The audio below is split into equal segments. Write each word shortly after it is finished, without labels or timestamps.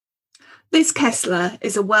Liz Kessler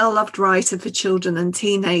is a well-loved writer for children and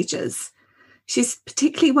teenagers. She's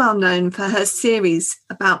particularly well known for her series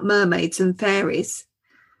about mermaids and fairies.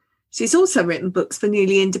 She's also written books for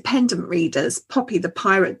newly independent readers, Poppy the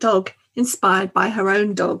Pirate Dog, inspired by her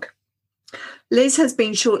own dog. Liz has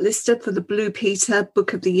been shortlisted for the Blue Peter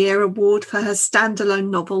Book of the Year award for her standalone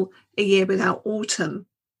novel, A Year Without Autumn.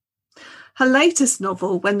 Her latest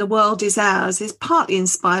novel, When the World Is Ours, is partly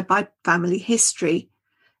inspired by family history.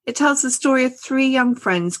 It tells the story of three young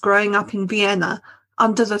friends growing up in Vienna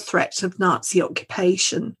under the threat of Nazi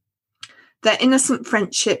occupation. Their innocent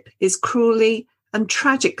friendship is cruelly and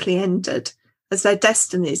tragically ended as their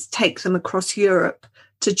destinies take them across Europe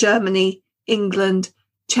to Germany, England,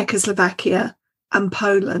 Czechoslovakia, and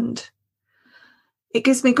Poland. It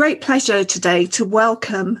gives me great pleasure today to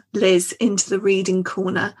welcome Liz into the Reading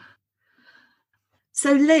Corner.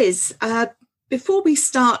 So Liz, before we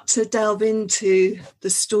start to delve into the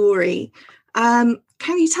story, can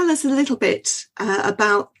you tell us a little bit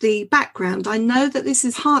about the background? I know that this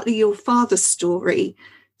is partly your father's story,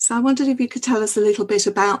 so I wondered if you could tell us a little bit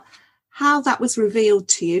about how that was revealed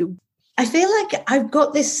to you. I feel like I've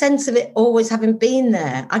got this sense of it always having been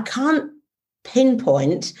there. I can't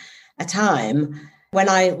pinpoint a time when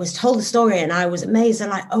I was told the story and I was amazed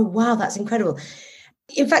and like, oh, wow, that's incredible.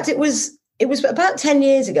 In fact, it was about 10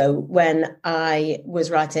 years ago when I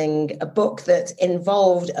was writing a book that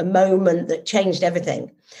involved a moment that changed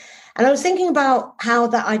everything. And I was thinking about how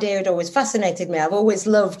that idea had always fascinated me. I've always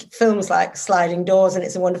loved films like Sliding Doors and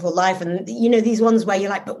It's a Wonderful Life. And, you know, these ones where you're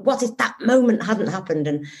like, but what if that moment hadn't happened?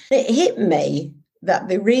 And it hit me that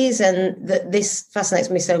the reason that this fascinates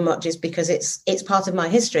me so much is because it's part of my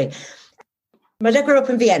history. My dad grew up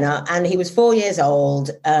in Vienna and he was 4 years old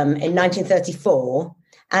in 1934.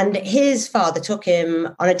 And his father took him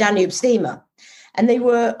on a Danube steamer. And they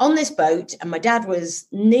were on this boat and my dad was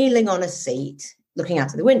kneeling on a seat looking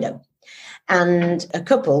out of the window. And a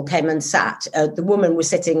couple came and sat. The woman was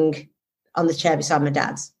sitting on the chair beside my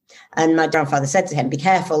dad's. And my grandfather said to him, be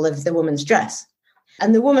careful of the woman's dress.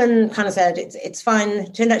 And the woman kind of said, it's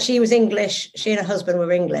fine. Turned out she was English. She and her husband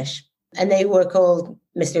were English. And they were called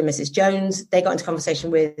Mr. and Mrs. Jones. They got into conversation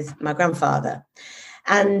with my grandfather.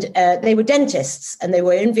 And they were dentists and they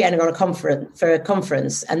were in Vienna on a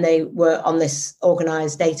conference and they were on this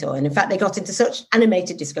organised day tour. And in fact, they got into such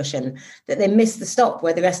animated discussion that they missed the stop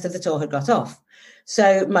where the rest of the tour had got off.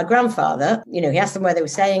 So my grandfather, you know, he asked them where they were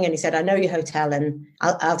staying and he said, I know your hotel and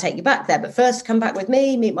I'll take you back there. But first come back with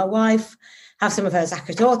me, meet my wife, have some of her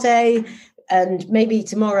zaccotorte, and maybe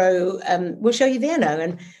tomorrow we'll show you Vienna.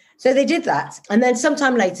 And so they did that. And then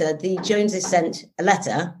sometime later, the Joneses sent a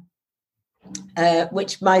letter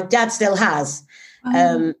which my dad still has,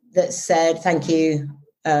 that said, thank you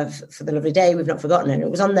for the lovely day. We've not forgotten. And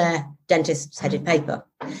it was on their dentist's headed paper.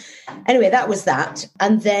 Anyway, that was that.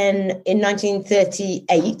 And then in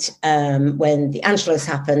 1938, when the Anschluss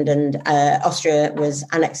happened and Austria was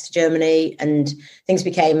annexed to Germany and things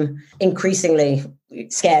became increasingly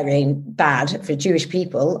scary and bad for Jewish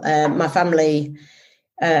people, my family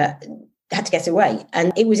had to get away.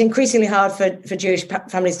 And it was increasingly hard for Jewish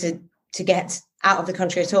families to get out of the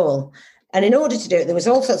country at all. And in order to do it, there was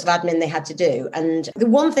all sorts of admin they had to do. And the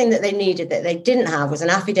one thing that they needed that they didn't have was an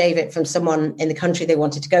affidavit from someone in the country they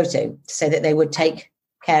wanted to go to say that they would take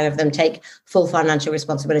care of them, take full financial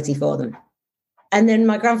responsibility for them. And then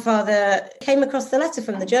my grandfather came across the letter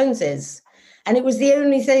from the Joneses. And it was the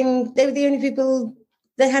only thing, they were the only people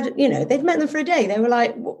they had, you know, they'd met them for a day. They were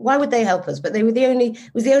like, why would they help us? But it was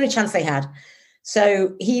the only chance they had.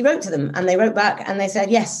 So he wrote to them and they wrote back and they said,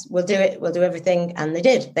 yes, we'll do it. We'll do everything. And they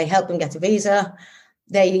did. They helped them get a visa.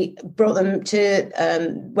 They brought them to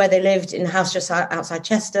where they lived in a house just outside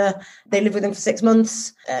Chester. They lived with them for 6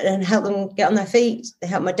 months and helped them get on their feet. They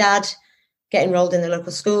helped my dad get enrolled in the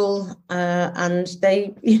local school. And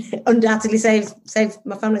they undoubtedly saved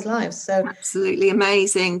my family's lives. So absolutely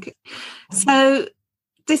amazing. So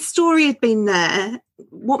this story had been there.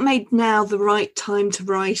 What made now the right time to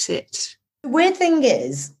write it? The weird thing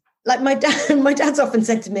is, like my dad's often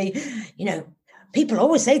said to me, you know, people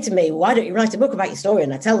always say to me, why don't you write a book about your story?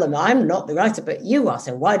 And I tell them, I'm not the writer, but you are,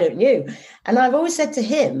 so why don't you? And I've always said to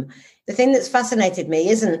him, the thing that's fascinated me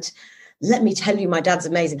isn't, let me tell you my dad's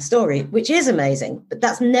amazing story, which is amazing, but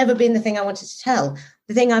that's never been the thing I wanted to tell.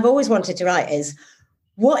 The thing I've always wanted to write is,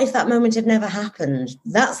 what if that moment had never happened?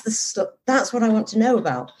 That's what I want to know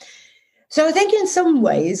about. So I think in some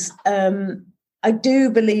ways, I do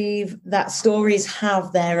believe that stories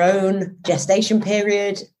have their own gestation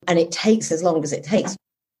period and it takes as long as it takes.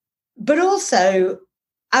 But also,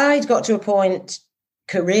 I'd got to a point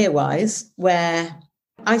career-wise where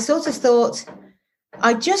I sort of thought,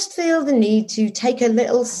 I just feel the need to take a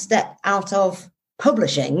little step out of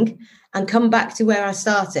publishing and come back to where I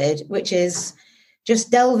started, which is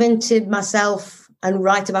just delve into myself and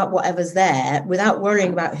write about whatever's there without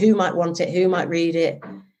worrying about who might want it, who might read it,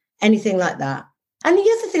 anything like that. And the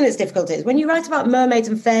other thing that's difficult is when you write about mermaids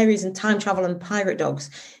and fairies and time travel and pirate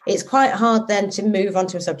dogs, it's quite hard then to move on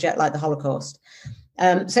to a subject like the Holocaust.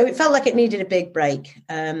 So it felt like it needed a big break.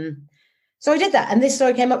 So I did that, and this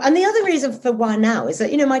story came up. And the other reason for why now is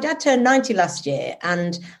that, my dad turned 90 last year,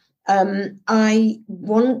 and I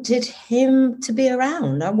wanted him to be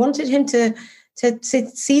around. I wanted him to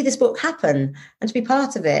see this book happen and to be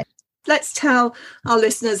part of it. Let's tell our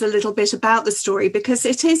listeners a little bit about the story, because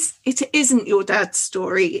it isn't your dad's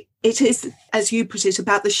story. It is, as you put it,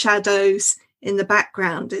 about the shadows in the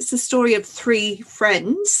background. It's a story of three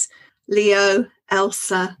friends, Leo,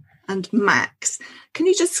 Elsa, and Max. Can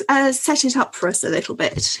you just set it up for us a little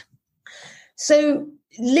bit? So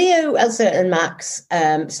Leo, Elsa, and Max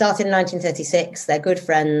started in 1936. They're good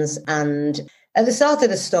friends, and at the start of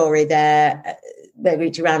the story, they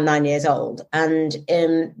reach around 9 years old, and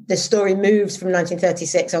the story moves from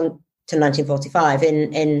 1936 on to 1945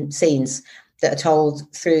 in scenes that are told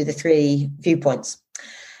through the three viewpoints.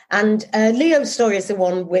 And Leo's story is the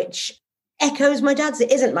one which echoes my dad's.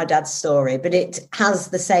 It isn't my dad's story, but it has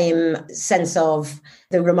the same sense of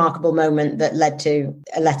the remarkable moment that led to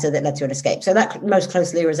a letter that led to an escape. So that most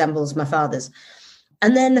closely resembles my father's.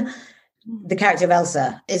 And then the character of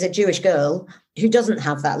Elsa is a Jewish girl who doesn't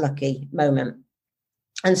have that lucky moment.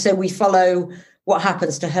 And so we follow what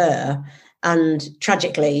happens to her. And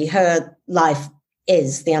tragically, her life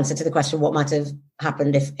is the answer to the question, what might have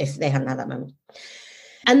happened if they hadn't had that moment.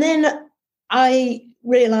 And then I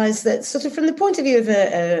realised that sort of from the point of view of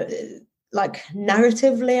like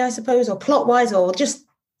narratively, I suppose, or plot-wise, or just,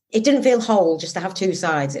 it didn't feel whole just to have two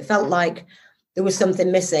sides. It felt like there was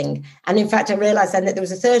something missing. And in fact, I realised then that there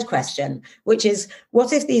was a third question, which is,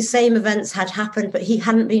 what if these same events had happened, but he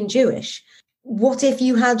hadn't been Jewish? What if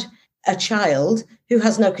you had a child who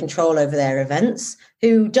has no control over their events,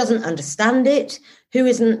 who doesn't understand it, who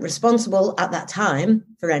isn't responsible at that time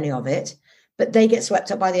for any of it, but they get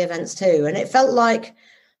swept up by the events too? And it felt like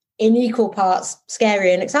in equal parts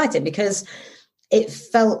scary and exciting, because it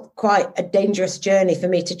felt quite a dangerous journey for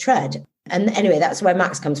me to tread. And anyway, that's where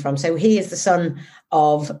Max comes from. So he is the son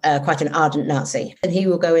of quite an ardent Nazi, and he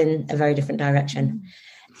will go in a very different direction.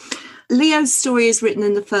 Leo's story is written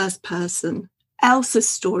in the first person. Elsa's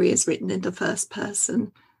story is written in the first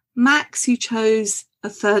person. Max, you chose a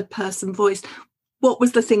third person voice. What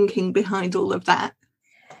was the thinking behind all of that?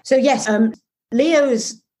 So yes,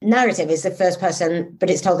 Leo's narrative is the first person, but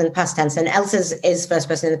it's told in the past tense, and Elsa's is first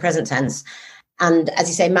person in the present tense. And as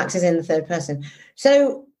you say, Max is in the third person.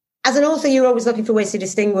 So as an author, you're always looking for ways to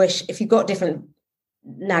distinguish, if you've got different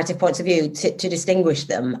narrative points of view, to distinguish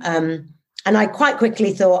them. And I quite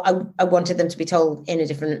quickly thought I wanted them to be told in a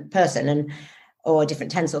different person or a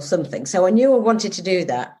different tense or something. So I knew I wanted to do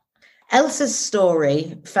that. Elsa's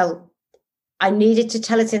story felt I needed to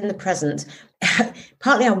tell it in the present.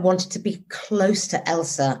 Partly I wanted to be close to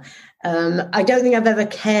Elsa. I don't think I've ever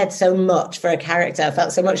cared so much for a character. I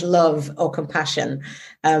felt so much love or compassion.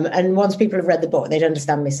 And once people have read the book, they'd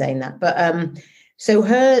understand me saying that. But so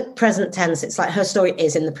her present tense, it's like her story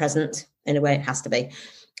is in the present in a way it has to be.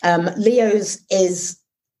 Leo's is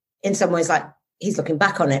in some ways like he's looking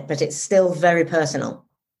back on it, but it's still very personal.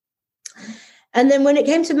 And then when it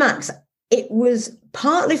came to Max, it was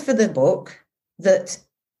partly for the book that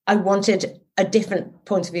I wanted a different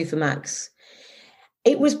point of view for Max.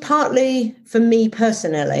 It was partly for me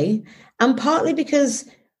personally, and partly because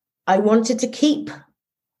I wanted to keep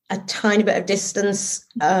a tiny bit of distance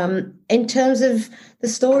in terms of the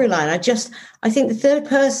storyline. I think the third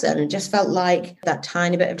person just felt like that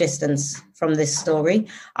tiny bit of distance from this story.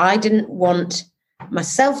 I didn't want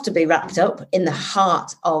myself to be wrapped up in the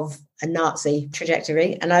heart of a Nazi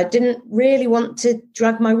trajectory, and I didn't really want to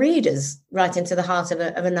drag my readers right into the heart of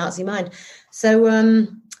a Nazi mind. So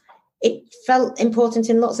it felt important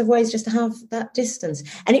in lots of ways just to have that distance.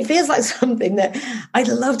 And it feels like something that I'd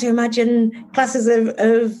love to imagine classes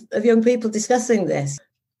of young people discussing this.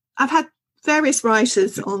 I've had various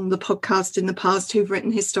writers on the podcast in the past who've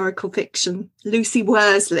written historical fiction. Lucy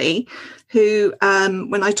Worsley, who,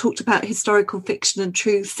 when I talked about historical fiction and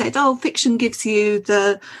truth, said, fiction gives you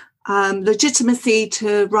the legitimacy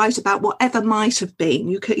to write about whatever might have been.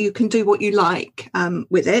 You can do what you like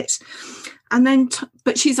with it. And then,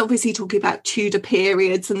 but she's obviously talking about Tudor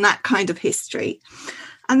periods and that kind of history.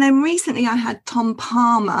 And then recently I had Tom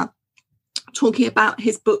Palmer talking about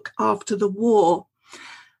his book After the War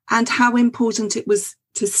and how important it was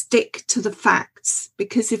to stick to the facts,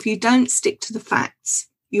 because if you don't stick to the facts,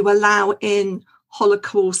 you allow in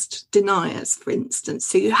Holocaust deniers, for instance.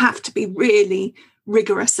 So you have to be really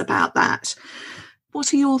rigorous about that.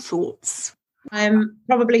 What are your thoughts? I'm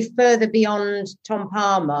probably further beyond Tom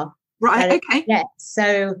Palmer. Right, okay. Yeah.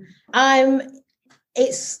 So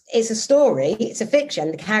it's a story, it's a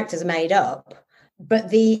fiction, the characters are made up,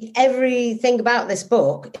 but everything about this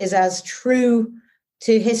book is as true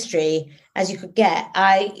to history as you could get.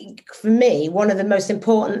 For me, one of the most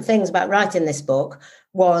important things about writing this book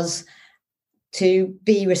was to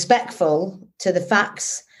be respectful to the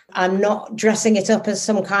facts. I'm not dressing it up as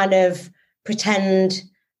some kind of pretend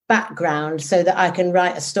background so that I can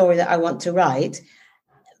write a story that I want to write.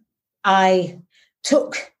 I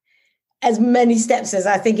took as many steps as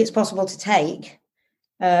I think it's possible to take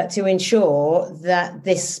to ensure that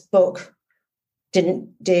this book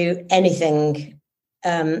didn't do anything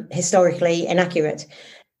historically inaccurate.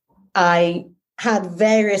 I had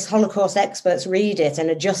various Holocaust experts read it and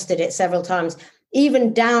adjusted it several times,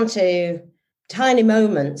 even down to tiny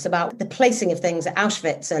moments about the placing of things at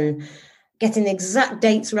Auschwitz and getting the exact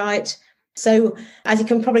dates right. So, as you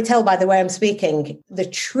can probably tell by the way I'm speaking, the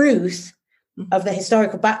truth of the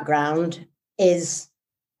historical background is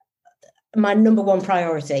my number one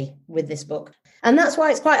priority with this book. And that's why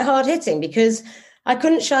it's quite hard-hitting, because I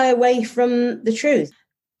couldn't shy away from the truth.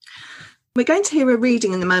 We're going to hear a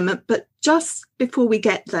reading in a moment, but just before we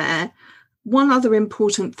get there, one other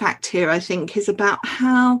important fact here, I think, is about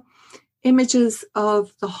how images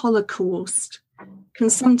of the Holocaust can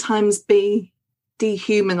sometimes be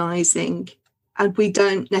dehumanizing, and we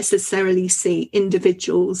don't necessarily see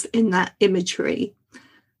individuals in that imagery.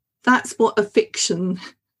 That's what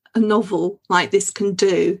a novel like this can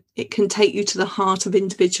do. It can take you to the heart of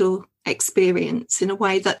individual experience in a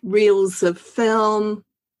way that reels of film,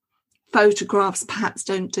 photographs perhaps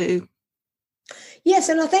don't do. Yes,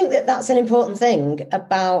 and I think that that's an important thing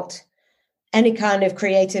about any kind of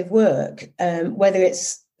creative work, whether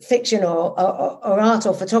it's fiction or art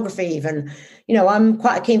or photography even. You know, I'm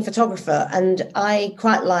quite a keen photographer, and I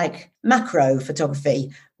quite like macro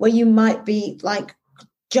photography, where you might be like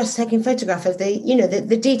just taking a photograph of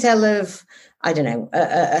the detail of, I don't know,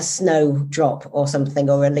 a snowdrop or something,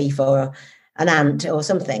 or a leaf or an ant or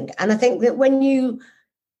something. And I think that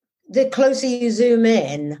the closer you zoom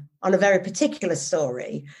in on a very particular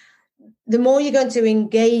story, the more you're going to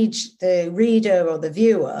engage the reader or the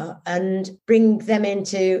viewer and bring them in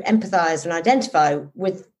to empathize and identify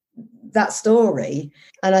with that story.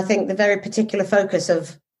 And I think the very particular focus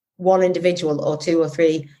of one individual or two or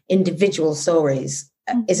three individual stories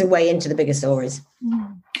is a way into the bigger stories.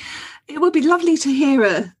 It would be lovely to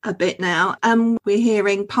hear a bit now. We're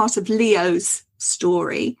hearing part of Leo's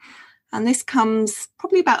story, and this comes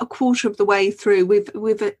probably about a quarter of the way through.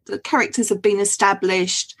 The characters have been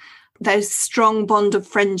established. There's a strong bond of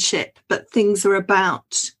friendship, but things are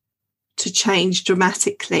about to change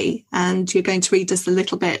dramatically. And you're going to read us a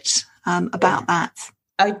little bit about that.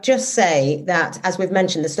 I'd just say that, as we've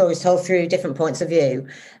mentioned, the story is told through different points of view.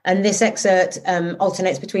 And this excerpt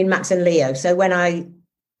alternates between Max and Leo. So when I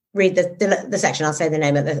read the section, I'll say the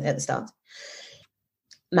name at the start.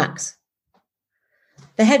 Max.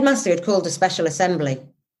 The headmaster had called a special assembly.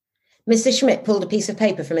 Mr. Schmidt pulled a piece of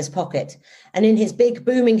paper from his pocket, and in his big,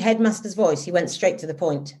 booming headmaster's voice, he went straight to the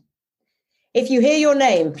point. If you hear your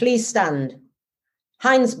name, please stand.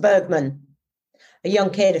 Heinz Bergman. A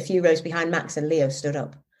young kid a few rows behind Max and Leo stood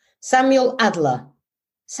up. Samuel Adler.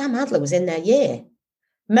 Sam Adler was in their year.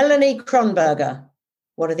 Melanie Kronberger.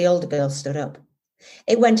 One of the older girls stood up.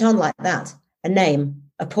 It went on like that. A name,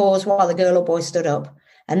 a pause while the girl or boy stood up,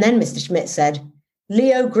 and then Mr. Schmidt said,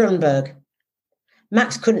 Leo Grunberg.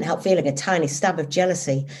 Max couldn't help feeling a tiny stab of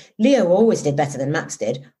jealousy. Leo always did better than Max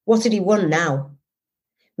did. What had he won now?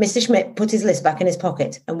 Mr. Schmidt put his list back in his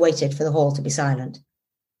pocket and waited for the hall to be silent.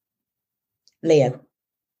 Leo.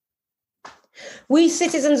 We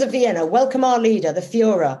citizens of Vienna welcome our leader, the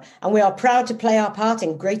Führer, and we are proud to play our part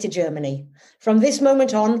in Greater Germany. From this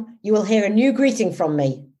moment on, you will hear a new greeting from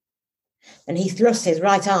me. And he thrust his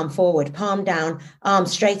right arm forward, palm down, arm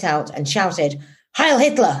straight out, and shouted, Heil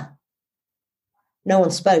Hitler! No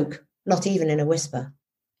one spoke, not even in a whisper.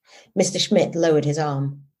 Mr. Schmidt lowered his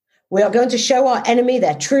arm. We are going to show our enemy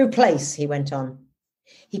their true place, he went on.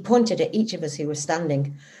 He pointed at each of us who were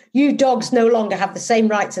standing. You dogs no longer have the same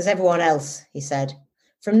rights as everyone else, he said.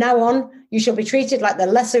 From now on, you shall be treated like the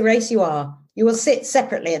lesser race you are. You will sit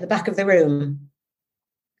separately at the back of the room.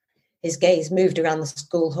 His gaze moved around the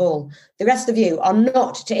school hall. The rest of you are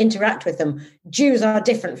not to interact with them. Jews are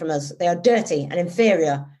different from us. They are dirty and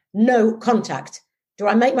inferior. No contact. Do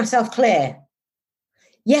I make myself clear?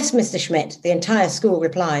 Yes, Mr. Schmidt, the entire school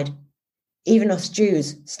replied, even us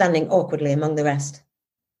Jews standing awkwardly among the rest.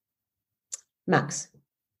 Max.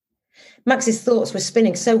 Max's thoughts were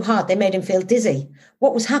spinning so hard they made him feel dizzy.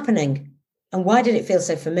 What was happening? And why did it feel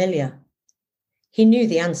so familiar? He knew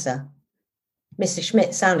the answer. Mr.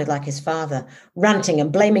 Schmidt sounded like his father, ranting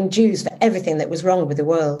and blaming Jews for everything that was wrong with the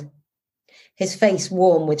world. His face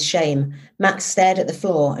warm with shame, Max stared at the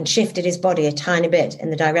floor and shifted his body a tiny bit in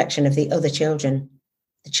the direction of the other children,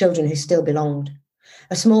 the children who still belonged.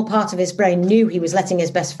 A small part of his brain knew he was letting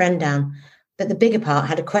his best friend down, but the bigger part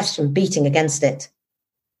had a question beating against it.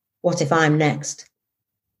 What if I'm next?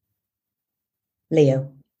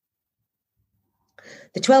 Leo.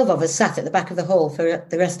 The 12 of us sat at the back of the hall for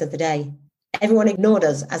the rest of the day. Everyone ignored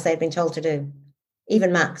us as they had been told to do,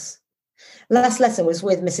 even Max. Last lesson was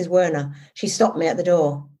with Mrs. Werner. She stopped me at the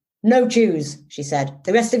door. No Jews, she said.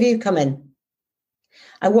 The rest of you come in.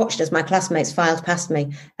 I watched as my classmates filed past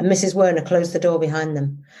me and Mrs. Werner closed the door behind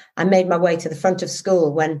them. I made my way to the front of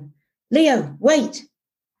school when, Leo, wait!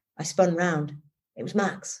 I spun round. It was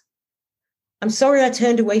Max. I'm sorry I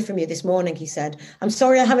turned away from you this morning, he said. I'm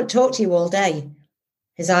sorry I haven't talked to you all day.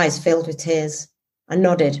 His eyes filled with tears. I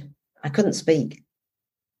nodded. I couldn't speak.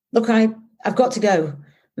 Look, I've got to go.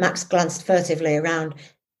 Max glanced furtively around.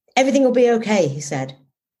 Everything will be okay, he said.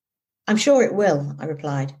 I'm sure it will, I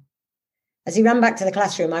replied. As he ran back to the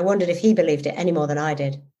classroom, I wondered if he believed it any more than I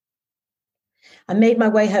did. I made my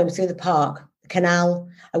way home through the park, the canal.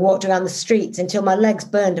 I walked around the streets until my legs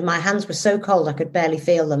burned and my hands were so cold I could barely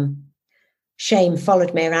feel them. Shame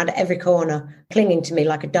followed me around every corner, clinging to me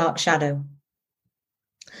like a dark shadow.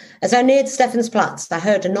 As I neared Stephansplatz, I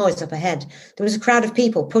heard a noise up ahead. There was a crowd of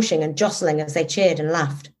people pushing and jostling as they cheered and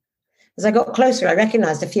laughed. As I got closer, I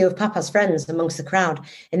recognised a few of Papa's friends amongst the crowd,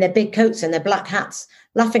 in their big coats and their black hats,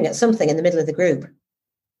 laughing at something in the middle of the group.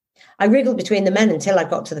 I wriggled between the men until I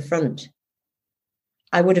got to the front.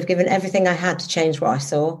 I would have given everything I had to change what I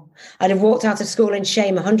saw. I'd have walked out of school in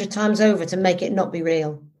shame 100 times over to make it not be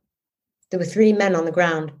real. There were 3 men on the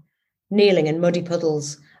ground, kneeling in muddy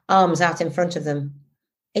puddles, arms out in front of them.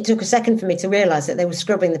 It took a second for me to realise that they were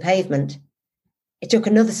scrubbing the pavement. It took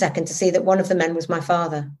another second to see that one of the men was my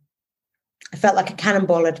father. I felt like a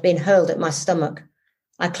cannonball had been hurled at my stomach.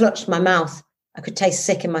 I clutched my mouth. I could taste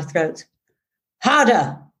sick in my throat.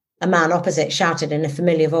 Harder! A man opposite shouted in a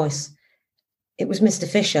familiar voice. It was Mr.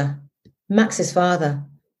 Fisher, Max's father.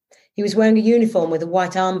 He was wearing a uniform with a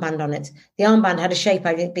white armband on it. The armband had a shape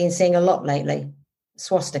I'd been seeing a lot lately.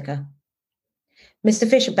 Swastika. Mr.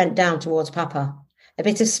 Fisher bent down towards Papa. A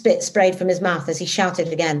bit of spit sprayed from his mouth as he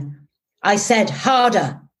shouted again. I said,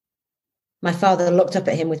 harder! My father looked up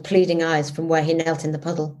at him with pleading eyes from where he knelt in the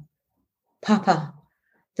puddle. Papa,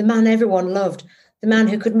 the man everyone loved, the man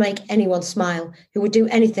who could make anyone smile, who would do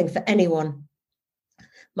anything for anyone.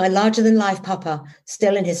 My larger-than-life Papa,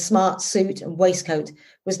 still in his smart suit and waistcoat,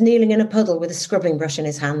 was kneeling in a puddle with a scrubbing brush in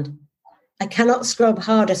his hand. I cannot scrub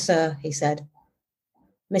harder, sir, he said.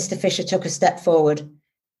 Mr. Fisher took a step forward.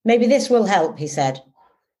 Maybe this will help, he said.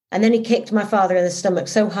 And then he kicked my father in the stomach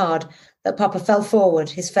so hard that Papa fell forward,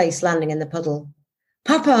 his face landing in the puddle.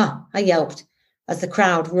 Papa, I yelped, as the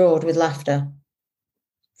crowd roared with laughter.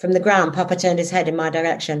 From the ground, Papa turned his head in my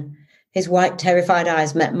direction. His white, terrified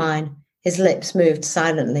eyes met mine. His lips moved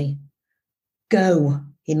silently. Go,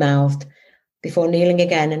 he mouthed, before kneeling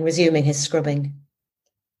again and resuming his scrubbing.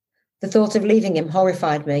 The thought of leaving him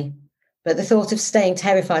horrified me, but the thought of staying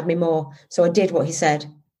terrified me more, so I did what he said.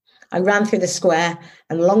 I ran through the square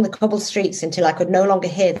and along the cobbled streets until I could no longer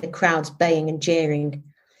hear the crowds baying and jeering.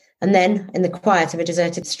 And then, in the quiet of a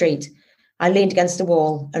deserted street, I leaned against a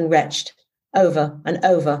wall and retched, over and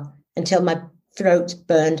over, until my throat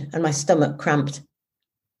burned and my stomach cramped.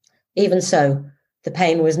 Even so, the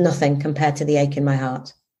pain was nothing compared to the ache in my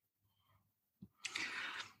heart.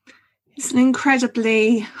 It's an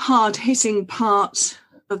incredibly hard-hitting part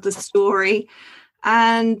of the story,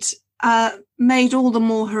 and made all the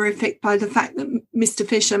more horrific by the fact that Mr.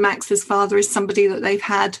 Fisher, Max's father, is somebody that they've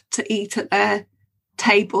had to eat at their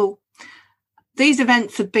table. These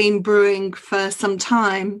events have been brewing for some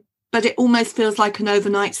time, but it almost feels like an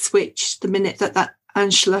overnight switch the minute that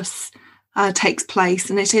Anschluss takes place,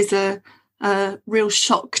 and it is a real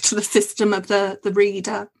shock to the system of the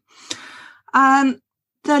reader.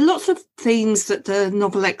 There are lots of themes that the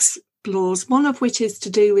novel explores, one of which is to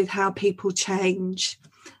do with how people change.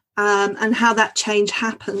 And how that change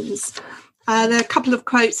happens. There are a couple of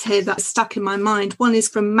quotes here that are stuck in my mind. One is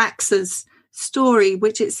from Max's story,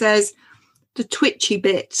 which it says, the twitchy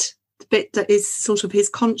bit, the bit that is sort of his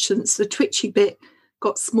conscience, the twitchy bit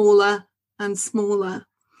got smaller and smaller.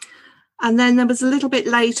 And then there was a little bit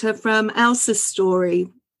later from Elsa's story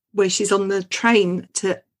where she's on the train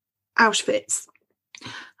to Auschwitz.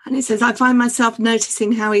 And it says, I find myself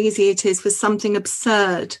noticing how easy it is for something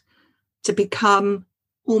absurd to become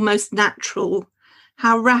almost natural,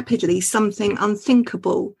 how rapidly something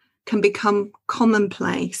unthinkable can become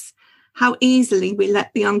commonplace, how easily we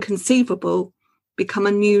let the unconceivable become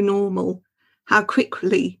a new normal, how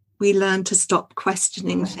quickly we learn to stop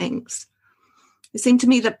questioning things. It seemed to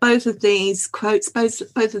me that both of these quotes, both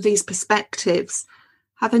of these perspectives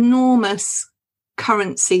have enormous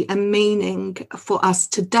currency and meaning for us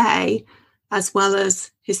today, as well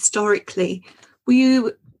as historically. Were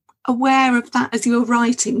you aware of that as you were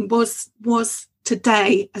writing? Was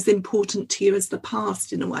today as important to you as the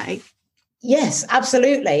past in a way? Yes,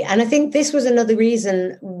 absolutely. And I think this was another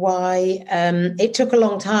reason why it took a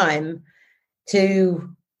long time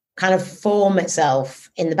to kind of form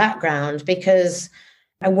itself in the background, because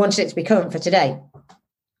I wanted it to be current for today.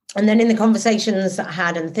 And then in the conversations that I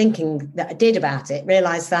had and thinking that I did about it,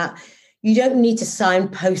 realized that you don't need to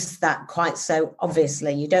signpost that quite so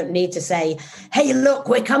obviously. You don't need to say, hey, look,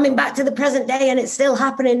 we're coming back to the present day and it's still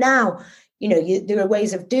happening now. There are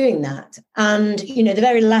ways of doing that. And, the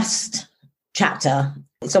very last chapter,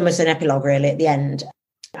 it's almost an epilogue really at the end.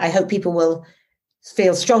 I hope people will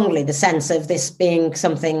feel strongly the sense of this being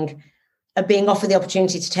something, of being offered the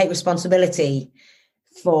opportunity to take responsibility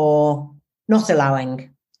for not allowing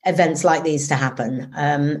events like these to happen,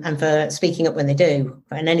 and for speaking up when they do,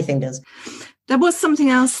 and anything does. There was something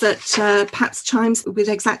else that perhaps chimes with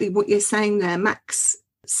exactly what you're saying there. Max,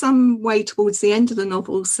 some way towards the end of the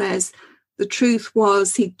novel, says the truth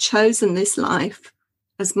was he'd chosen this life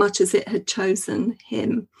as much as it had chosen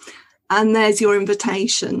him. And there's your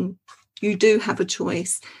invitation. You do have a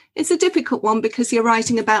choice. It's a difficult one because you're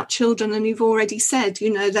writing about children and you've already said,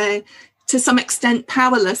 they're to some extent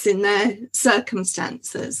powerless in their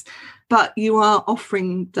circumstances, but you are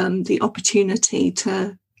offering them the opportunity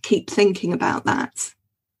to keep thinking about that.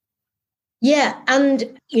 Yeah.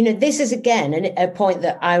 And, this is, again, a point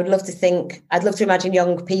that I'd love to imagine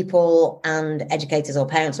young people and educators or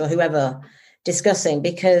parents or whoever discussing,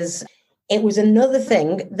 because it was another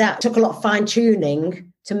thing that took a lot of fine tuning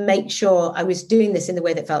to make sure I was doing this in the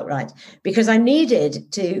way that felt right, because I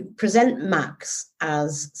needed to present Max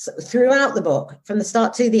as, throughout the book, from the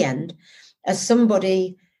start to the end, as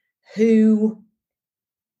somebody who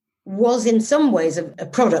was in some ways a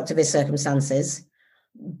product of his circumstances,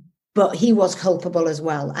 but he was culpable as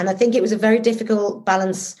well. And I think it was a very difficult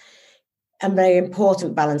balance and very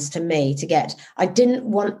important balance to me to get. I didn't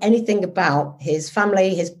want anything about his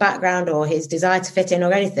family, his background, or his desire to fit in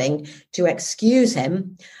or anything to excuse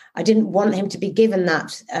him. I didn't want him to be given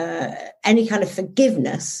that any kind of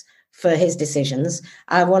forgiveness for his decisions.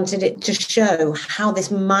 I wanted it to show how this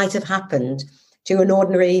might have happened to an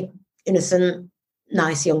ordinary, innocent,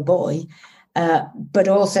 nice young boy. But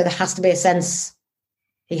also there has to be a sense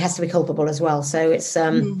he has to be culpable as well. So it's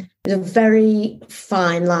a very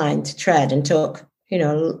fine line to tread, and took,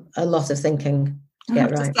 a lot of thinking to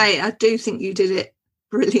get right. I do think you did it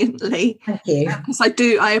brilliantly. Thank you. Because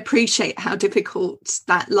I appreciate how difficult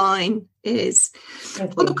that line is.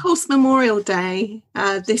 Well, of course, Memorial Day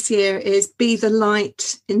this year is Be the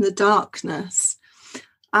Light in the Darkness.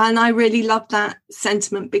 And I really love that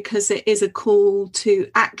sentiment because it is a call to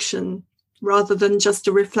action rather than just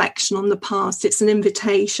a reflection on the past. It's an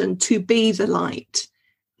invitation to be the light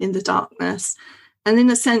in the darkness. And in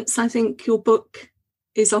a sense, I think your book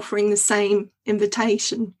is offering the same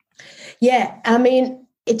invitation. Yeah, I mean,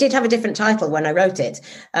 it did have a different title when I wrote it.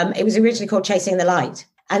 It was originally called Chasing the Light.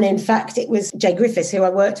 And in fact, it was Jay Griffiths, who I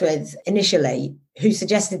worked with initially, who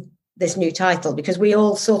suggested this new title, because we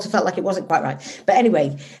all sort of felt like it wasn't quite right. But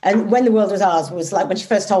anyway, and When the World Was Ours was like, when she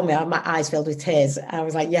first told me, my eyes filled with tears. I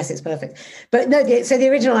was like, yes, it's perfect. But no, so the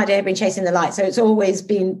original idea had been Chasing the Light. So it's always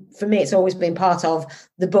been, for me, it's always been part of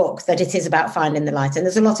the book that it is about finding the light. And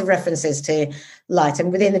there's a lot of references to light.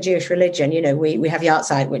 And within the Jewish religion, we have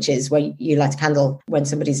Yahrzeit, which is where you light a candle when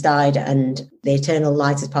somebody's died, and the eternal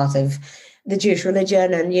light is part of the Jewish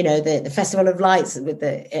religion, and the Festival of Lights with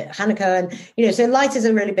the Hanukkah, and so light is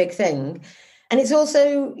a really big thing. And it's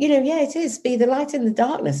also it is Be the Light in the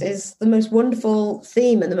Darkness is the most wonderful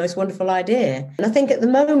theme and the most wonderful idea. And I think at the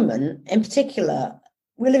moment in particular,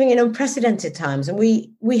 we're living in unprecedented times, and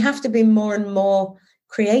we have to be more and more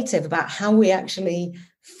creative about how we actually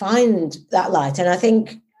find that light. And I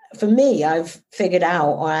think for me, I've figured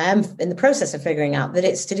out, or I am in the process of figuring out, that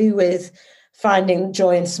it's to do with finding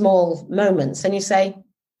joy in small moments. And you say,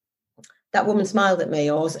 that woman smiled at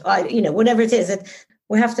me, or whatever it is, that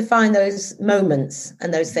we have to find those moments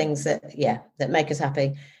and those things that make us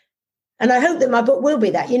happy. And I hope that my book will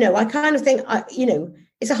be that. I kind of think,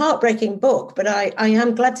 it's a heartbreaking book, but I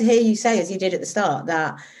am glad to hear you say, as you did at the start,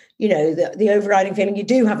 that, the overriding feeling you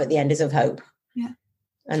do have at the end is of hope. Yeah.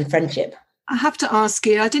 And friendship. I have to ask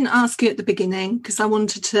you, I didn't ask you at the beginning because I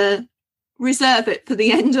wanted to reserve it for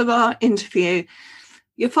the end of our interview.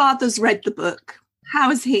 Your father's read the book. How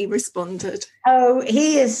has he responded? Oh,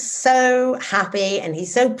 he is so happy and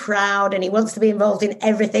he's so proud and he wants to be involved in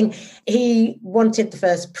everything. He wanted the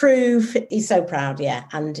first proof. He's so proud, yeah.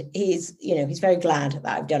 And he's very glad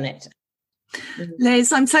that I've done it.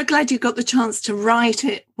 Liz, I'm so glad you got the chance to write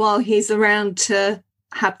it while he's around to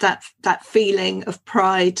have that feeling of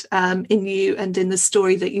pride in you and in the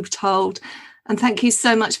story that you've told. And thank you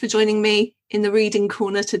so much for joining me in the Reading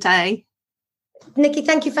Corner today. Nikki,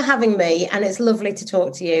 thank you for having me. And it's lovely to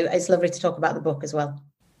talk to you. It's lovely to talk about the book as well.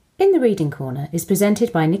 In the Reading Corner is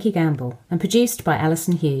presented by Nikki Gamble and produced by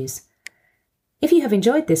Alison Hughes. If you have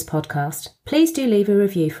enjoyed this podcast, please do leave a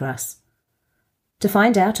review for us. To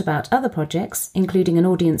find out about other projects, including an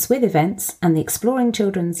audience with events and the Exploring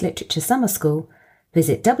Children's Literature Summer School,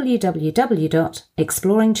 visit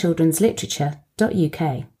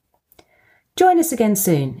www.exploringchildrensliterature.uk. Join us again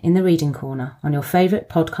soon in the Reading Corner on your favourite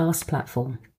podcast platform.